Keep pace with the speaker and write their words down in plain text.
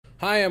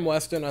Hi, I'm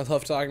Weston. I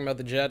love talking about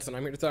the Jets, and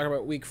I'm here to talk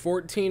about Week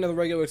 14 of the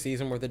regular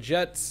season, where the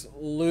Jets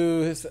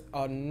lose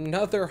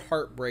another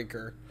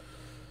heartbreaker,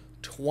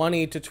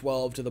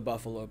 20-12 to the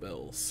Buffalo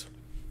Bills.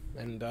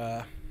 And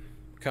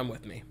come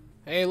with me.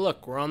 Hey,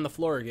 look, we're on the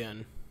floor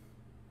again.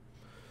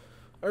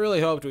 I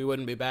really hoped we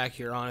wouldn't be back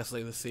here,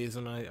 honestly, this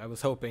season. I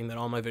was hoping that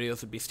all my videos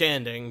would be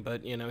standing,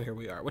 but, you know, here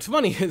we are. What's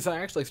funny is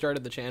I actually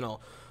started the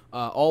channel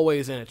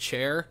always in a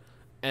chair,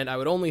 and I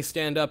would only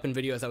stand up in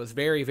videos I was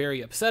very,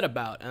 very upset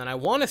about. And I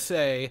want to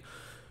say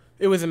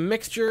it was a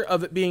mixture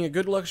of it being a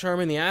good luck charm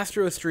in the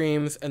Astros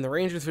streams and the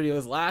Rangers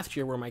videos last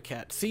year, where my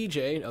cat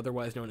CJ,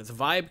 otherwise known as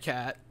Vibe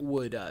Cat,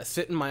 would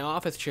sit in my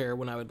office chair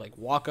when I would like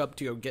walk up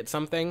to go get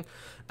something,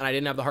 and I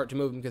didn't have the heart to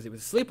move him because he was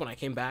asleep when I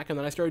came back. And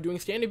then I started doing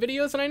standing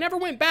videos, and I never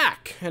went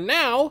back. And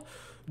now,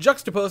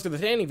 juxtaposed to the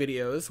standing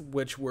videos,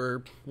 which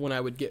were when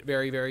I would get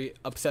very, very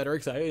upset or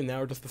excited, and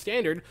now are just the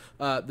standard,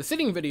 the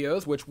sitting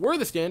videos, which were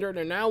the standard,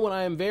 and now when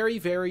I am very,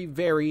 very,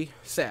 very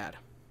sad.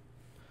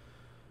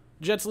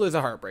 Jets lose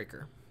a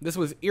heartbreaker. This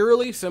was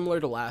eerily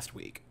similar to last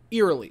week.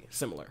 Eerily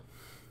similar.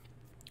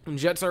 And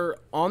Jets are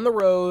on the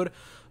road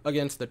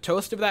against the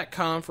toast of that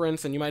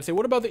conference, and you might say,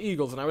 what about the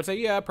Eagles? And I would say,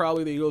 yeah,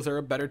 probably the Eagles are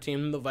a better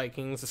team than the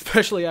Vikings,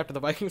 especially after the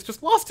Vikings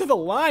just lost to the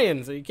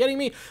Lions. Are you kidding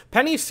me?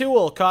 Penny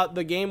Sewell caught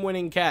the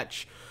game-winning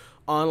catch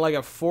on like a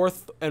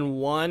 4th and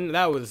 1.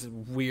 That was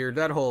weird.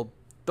 That whole...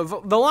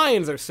 The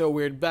Lions are so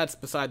weird. That's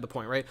beside the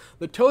point, right?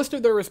 The toast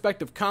of their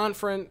respective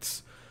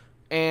conference,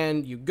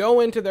 and you go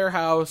into their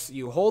house,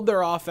 you hold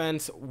their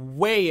offense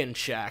way in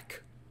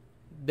check.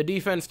 The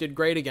defense did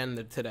great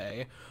again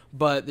today,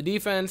 but the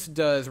defense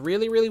does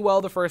really, really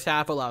well the first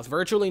half, allows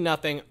virtually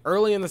nothing.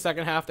 Early in the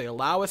second half, they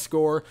allow a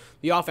score.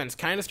 The offense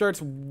kind of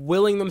starts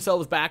willing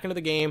themselves back into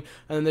the game,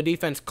 and then the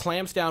defense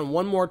clamps down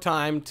one more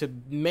time to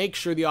make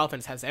sure the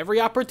offense has every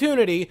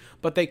opportunity,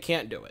 but they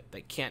can't do it.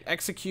 They can't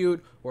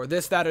execute, or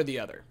this, that, or the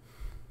other.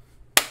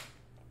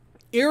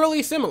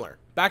 Eerily similar,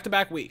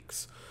 back-to-back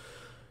weeks.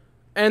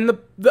 And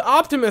the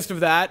optimist of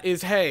that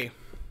is, hey,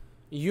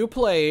 you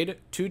played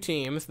two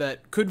teams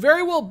that could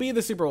very well be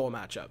the Super Bowl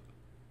matchup.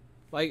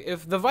 Like,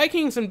 if the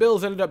Vikings and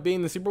Bills ended up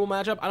being the Super Bowl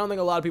matchup, I don't think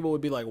a lot of people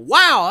would be like,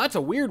 wow, that's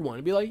a weird one.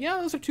 It'd be like, yeah,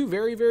 those are two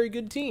very, very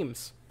good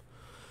teams.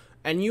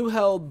 And you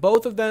held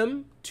both of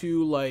them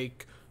to,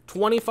 like,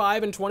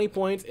 25 and 20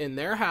 points in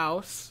their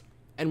house,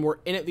 and were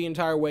in it the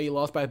entire way. You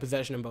lost by a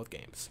possession in both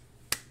games.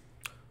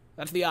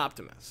 That's the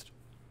optimist.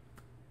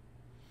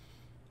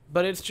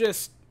 But it's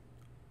just...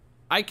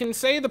 I can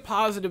say the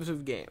positives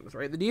of games,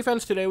 right? The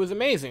defense today was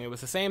amazing. It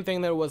was the same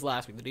thing that it was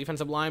last week. The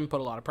defensive line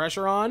put a lot of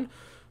pressure on.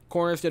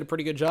 Corners did a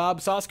pretty good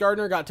job. Sauce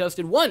Gardner got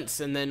tested once,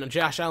 and then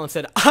Josh Allen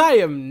said, I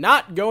am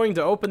not going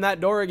to open that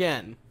door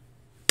again.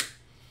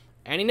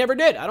 And he never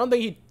did. I don't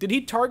think did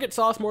he target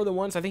Sauce more than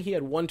once? I think he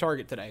had one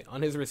target today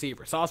on his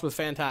receiver. Sauce was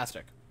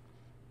fantastic.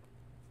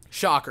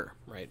 Shocker,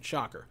 right?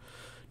 Shocker.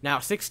 Now,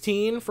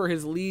 16 for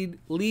his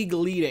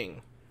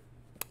league-leading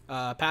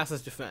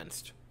passes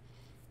defensed.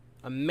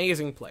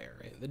 Amazing player,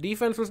 right? The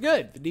defense was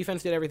good. The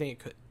defense did everything it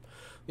could.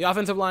 The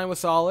offensive line was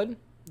solid.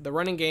 The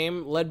running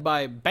game, led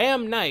by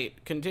Bam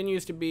Knight,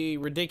 continues to be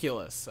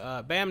ridiculous.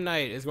 Bam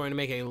Knight is going to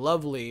make a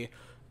lovely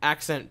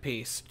accent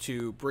piece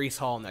to Breece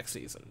Hall next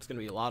season. It's going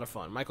to be a lot of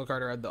fun. Michael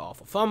Carter had the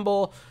awful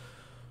fumble.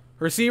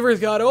 Receivers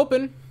got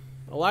open.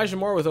 Elijah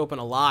Moore was open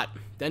a lot.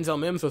 Denzel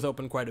Mims was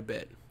open quite a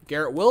bit.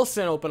 Garrett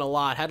Wilson open a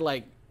lot. Had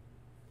like,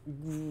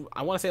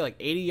 I want to say like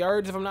 80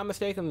 yards, if I'm not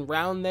mistaken,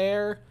 around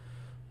there.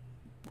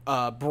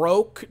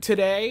 Broke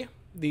today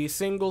the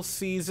single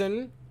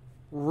season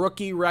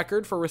rookie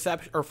record for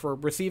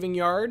receiving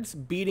yards,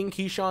 beating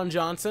Keyshawn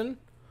Johnson.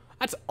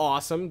 That's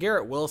awesome.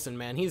 Garrett Wilson,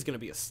 man, he's going to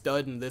be a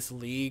stud in this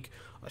league,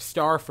 a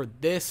star for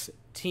this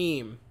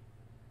team.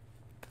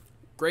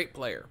 Great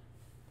player.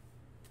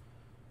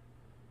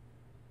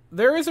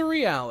 There is a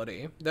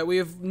reality that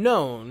we've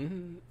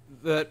known,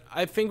 that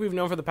I think we've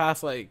known for the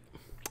past like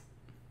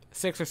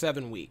 6 or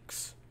 7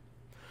 weeks.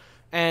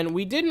 And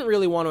we didn't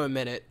really want to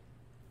admit it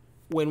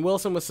when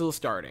Wilson was still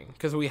starting,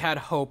 because we had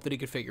hope that he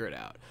could figure it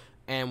out.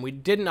 And we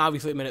didn't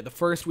obviously admit it the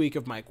first week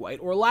of Mike White,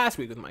 or last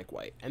week with Mike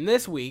White. And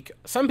this week,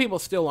 some people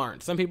still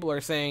aren't. Some people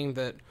are saying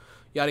that,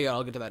 yada yada,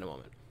 I'll get to that in a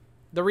moment.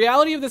 The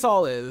reality of this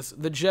all is,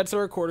 the Jets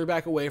are a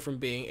quarterback away from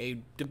being a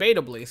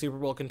debatably Super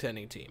Bowl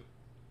contending team.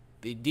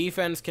 The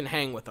defense can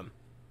hang with them.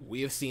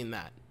 We have seen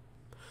that.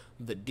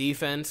 The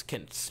defense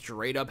can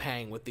straight up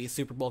hang with these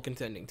Super Bowl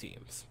contending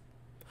teams.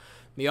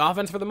 The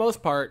offense, for the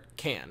most part,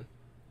 can.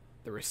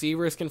 The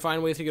receivers can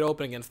find ways to get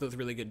open against those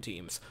really good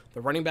teams.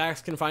 The running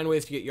backs can find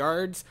ways to get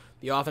yards.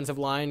 The offensive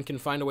line can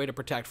find a way to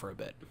protect for a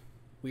bit.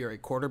 We are a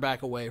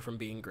quarterback away from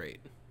being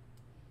great.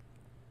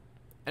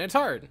 And it's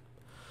hard.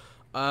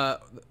 A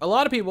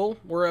lot of people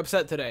were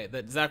upset today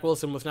that Zach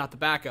Wilson was not the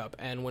backup.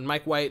 And when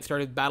Mike White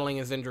started battling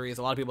his injuries,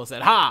 a lot of people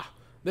said, ha!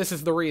 This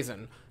is the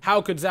reason.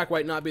 How could Zach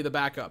White not be the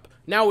backup?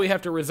 Now we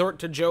have to resort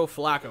to Joe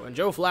Flacco. And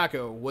Joe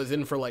Flacco was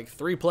in for like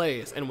 3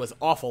 plays and was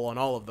awful on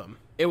all of them.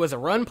 It was a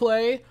run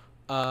play,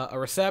 a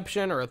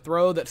reception or a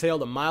throw that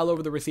sailed a mile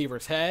over the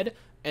receiver's head,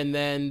 and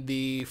then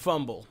the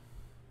fumble.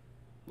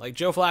 Like,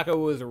 Joe Flacco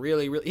was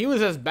he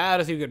was as bad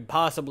as he could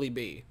possibly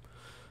be.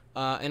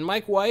 And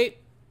Mike White,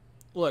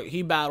 look,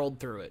 he battled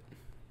through it.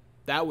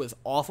 That was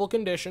awful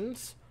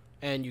conditions,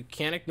 and you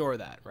can't ignore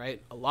that,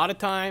 right? A lot of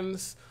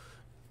times,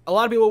 a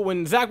lot of people,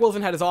 when Zach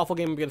Wilson had his awful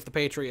game against the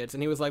Patriots,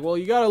 and he was like, well,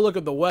 you got to look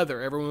at the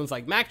weather. Everyone was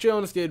like, Mac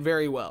Jones did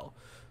very well.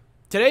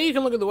 Today, you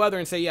can look at the weather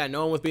and say, yeah,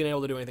 no one was being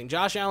able to do anything.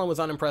 Josh Allen was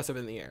unimpressive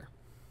in the air.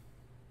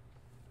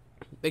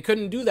 They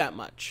couldn't do that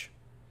much.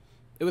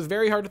 It was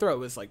very hard to throw. It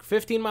was like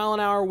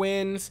 15-mile-an-hour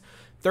winds,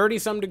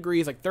 30-some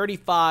degrees, like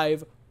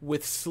 35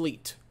 with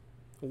sleet.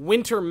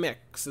 Winter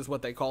mix is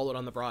what they call it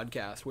on the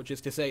broadcast, which is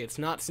to say it's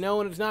not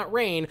snow and it's not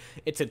rain,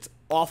 it's its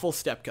awful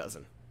step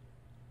cousin.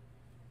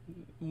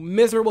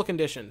 Miserable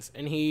conditions,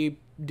 and he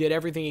did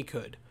everything he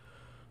could.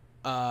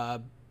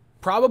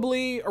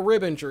 Probably a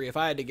rib injury, if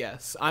I had to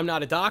guess. I'm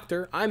not a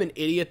doctor. I'm an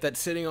idiot that's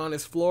sitting on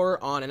his floor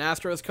on an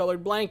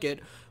Astros-colored blanket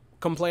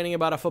complaining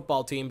about a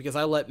football team because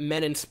I let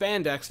men in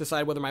spandex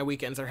decide whether my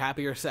weekends are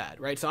happy or sad,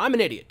 right? So I'm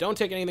an idiot. Don't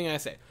take anything I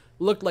say.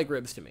 Looked like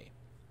ribs to me.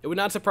 It would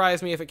not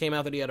surprise me if it came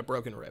out that he had a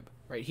broken rib,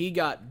 right? He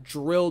got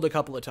drilled a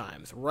couple of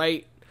times,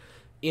 right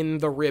in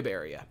the rib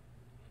area.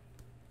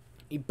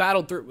 He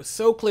battled through. It was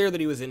so clear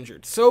that he was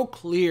injured. So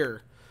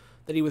clear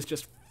that he was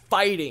just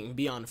fighting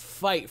beyond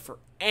fight for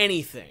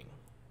anything.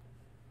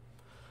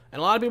 And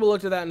a lot of people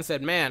looked at that and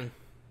said, man,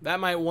 that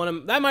might have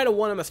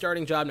won him a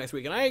starting job next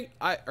week.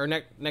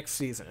 And next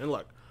season. And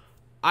look,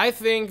 I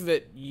think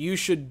that you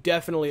should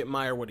definitely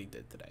admire what he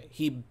did today.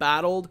 He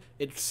battled.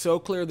 It's so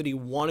clear that he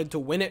wanted to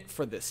win it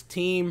for this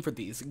team, for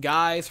these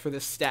guys, for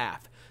this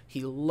staff.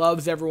 He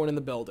loves everyone in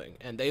the building,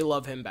 and they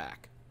love him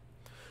back.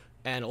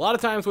 And a lot of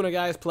times when a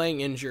guy is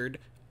playing injured,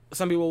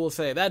 some people will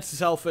say, that's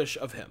selfish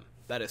of him.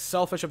 That is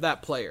selfish of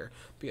that player.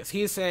 Because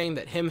he's saying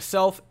that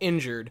himself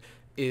injured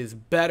is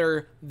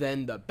better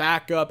than the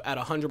backup at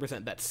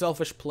 100%. That's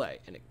selfish play.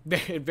 And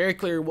it very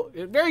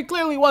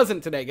clearly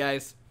wasn't today,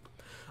 guys.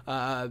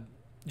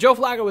 Joe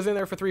Flacco was in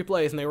there for 3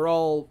 plays, and they were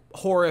all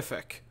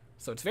horrific.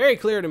 So it's very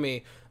clear to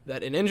me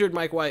that an injured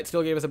Mike White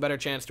still gave us a better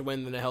chance to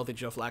win than a healthy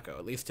Joe Flacco,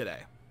 at least today.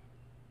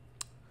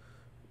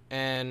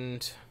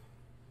 And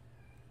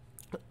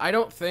I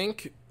don't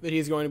think that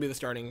he's going to be the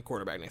starting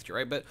quarterback next year,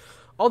 right? But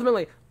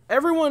ultimately,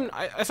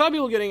 I saw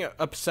people getting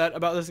upset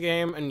about this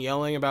game and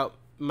yelling about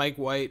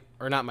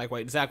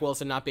Zach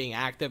Wilson not being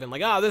active and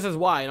like, this is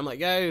why. And I'm like,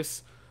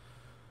 guys,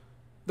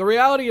 the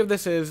reality of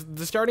this is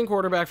the starting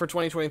quarterback for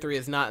 2023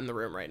 is not in the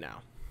room right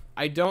now.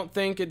 I don't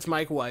think it's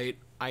Mike White.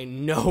 I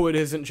know it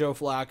isn't Joe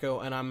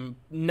Flacco, and I'm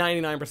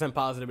 99%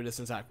 positive it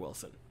isn't Zach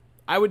Wilson.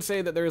 I would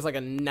say that there's like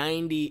a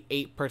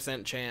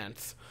 98%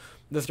 chance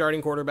the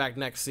starting quarterback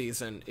next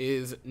season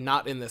is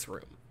not in this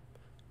room.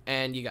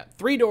 And you got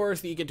 3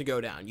 doors that you get to go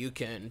down. You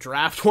can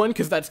draft one,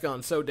 because that's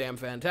gone so damn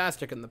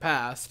fantastic in the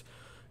past.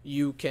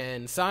 You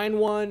can sign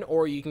one,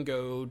 or you can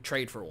go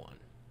trade for one.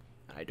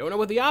 I don't know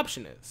what the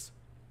option is.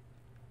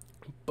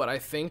 But I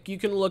think you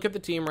can look at the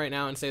team right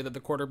now and say that the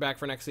quarterback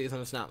for next season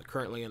is not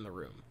currently in the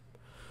room.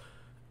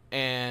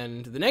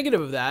 And the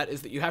negative of that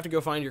is that you have to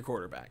go find your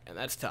quarterback, and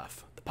that's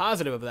tough. The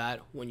positive of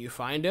that, when you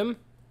find him,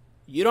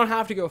 you don't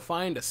have to go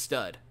find a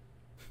stud.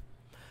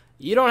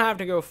 You don't have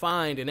to go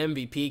find an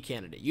MVP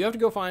candidate. You have to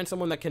go find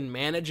someone that can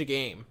manage a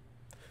game.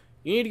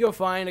 You need to go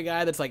find a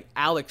guy that's like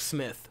Alex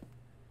Smith,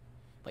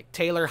 like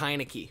Taylor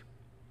Heineke,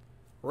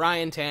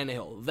 Ryan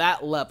Tannehill,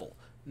 that level,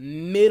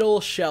 middle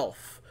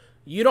shelf.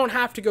 You don't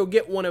have to go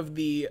get one of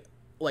the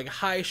like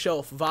high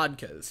shelf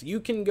vodkas. You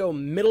can go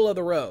middle of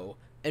the row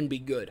and be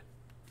good.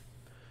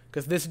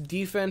 Because this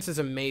defense is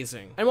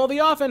amazing. And while the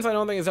offense I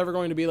don't think is ever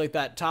going to be like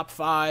that top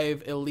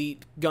 5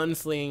 elite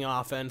gunslinging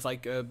offense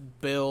like a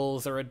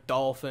Bills or a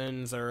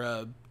Dolphins or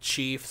a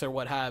Chiefs or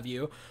what have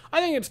you,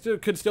 I think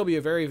it could still be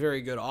a very,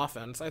 very good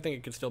offense. I think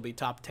it could still be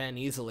top 10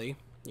 easily,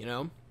 you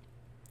know?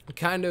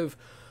 Kind of,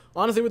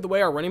 honestly, with the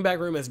way our running back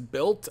room is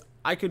built,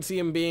 I could see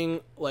him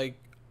being like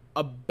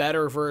a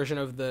better version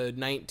of the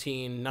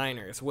 19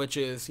 Niners, which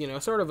is, you know,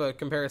 sort of a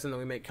comparison that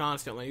we make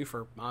constantly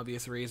for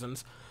obvious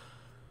reasons.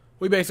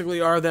 We basically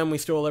are them, we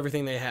stole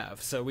everything they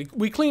have. So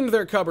we cleaned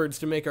their cupboards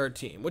to make our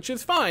team, which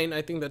is fine.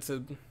 I think that's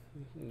a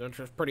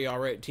pretty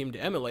alright team to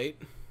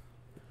emulate.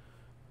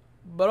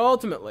 But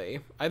ultimately,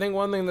 I think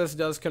one thing this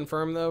does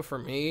confirm, though, for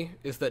me,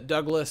 is that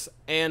Douglas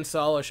and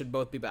Saleh should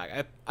both be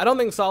back. I don't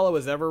think Saleh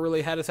has ever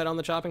really had his head on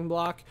the chopping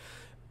block,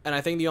 and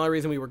I think the only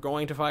reason we were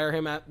going to fire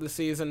him at the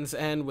season's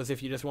end was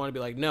if you just want to be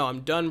like, no,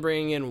 I'm done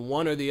bringing in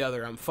one or the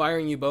other. I'm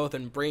firing you both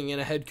and bringing in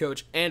a head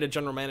coach and a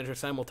general manager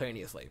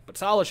simultaneously. But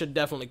Saleh should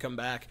definitely come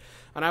back,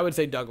 and I would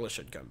say Douglas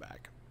should come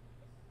back.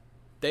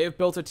 They have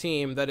built a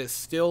team that is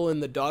still in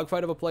the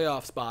dogfight of a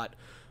playoff spot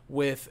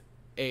with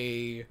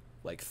a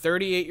like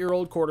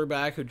 38-year-old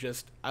quarterback who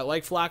I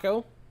like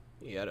Flacco.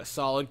 He had a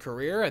solid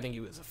career. I think he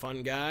was a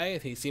fun guy.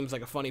 He seems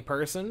like a funny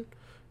person.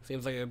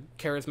 Seems like a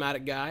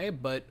charismatic guy,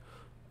 but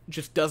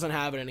just doesn't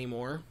have it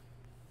anymore.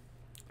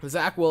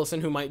 Zach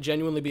Wilson, who might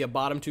genuinely be a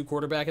bottom 2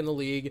 quarterback in the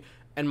league,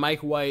 and Mike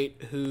White,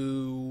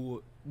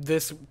 who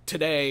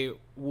today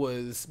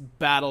was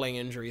battling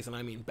injuries, and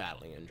I mean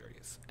battling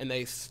injuries. And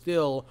they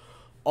still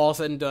all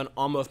said and done,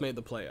 almost made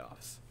the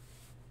playoffs.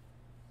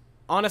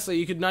 Honestly,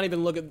 you could not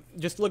even look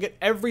at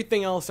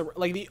everything else.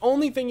 Like, the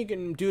only thing you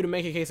can do to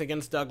make a case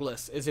against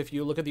Douglas is if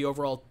you look at the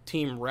overall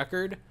team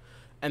record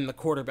and the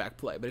quarterback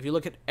play. But if you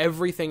look at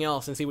everything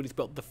else and see what he's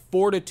built, the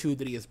fortitude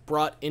that he has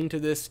brought into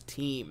this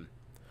team,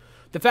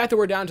 the fact that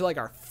we're down to, like,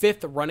 our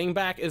 5th running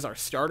back is our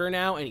starter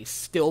now, and he's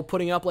still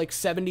putting up, like,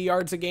 70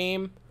 yards a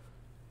game,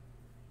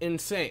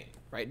 insane,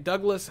 right?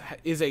 Douglas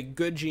is a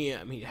good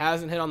GM. He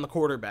hasn't hit on the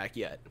quarterback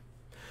yet,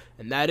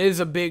 and that is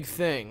a big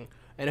thing.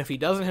 And if he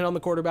doesn't hit on the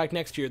quarterback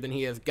next year, then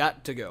he has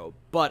got to go.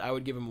 But I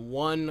would give him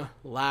one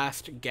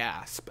last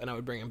gasp, and I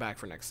would bring him back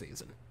for next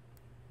season.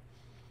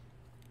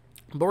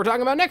 But we're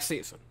talking about next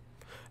season.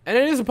 And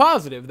it is a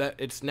positive that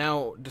it's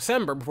now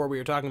December before we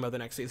were talking about the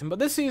next season. But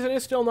this season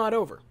is still not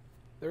over.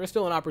 There is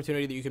still an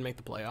opportunity that you can make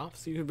the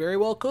playoffs. You very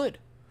well could.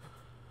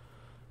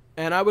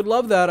 And I would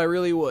love that. I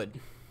really would.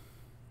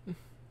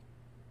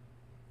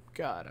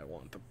 God, I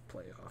want the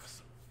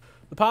playoffs.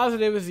 The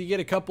positive is you get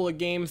a couple of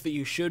games that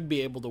you should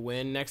be able to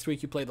win. Next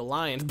week you play the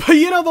Lions. But,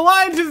 you know, the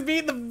Lions just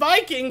beat the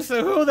Vikings,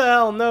 so who the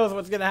hell knows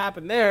what's going to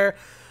happen there.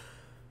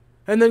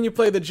 And then you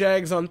play the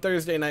Jags on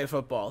Thursday Night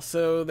Football.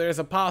 So there's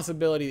a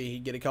possibility that you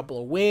get a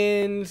couple of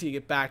wins. You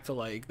get back to,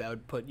 like, that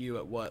would put you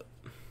at, what,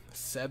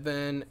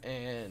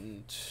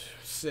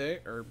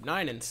 7-6 or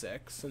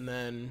 9-6. And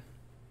then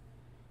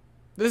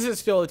this is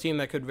still a team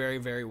that could very,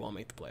 very well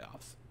make the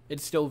playoffs.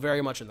 It's still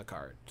very much in the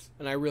cards.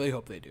 And I really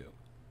hope they do.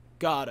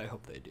 God, I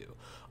hope they do.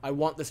 I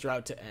want this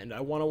drought to end. I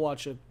want to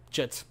watch a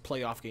Jets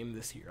playoff game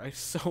this year. I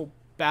so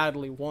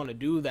badly want to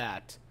do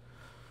that.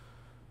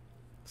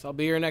 So I'll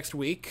be here next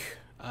week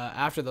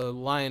after the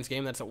Lions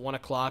game. That's at 1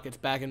 o'clock. It's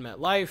back in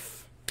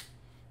MetLife.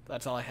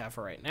 That's all I have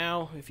for right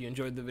now. If you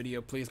enjoyed the video,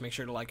 please make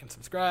sure to like and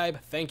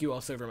subscribe. Thank you all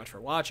so very much for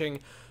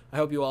watching. I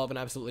hope you all have an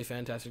absolutely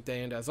fantastic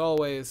day, and as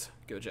always,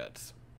 go Jets.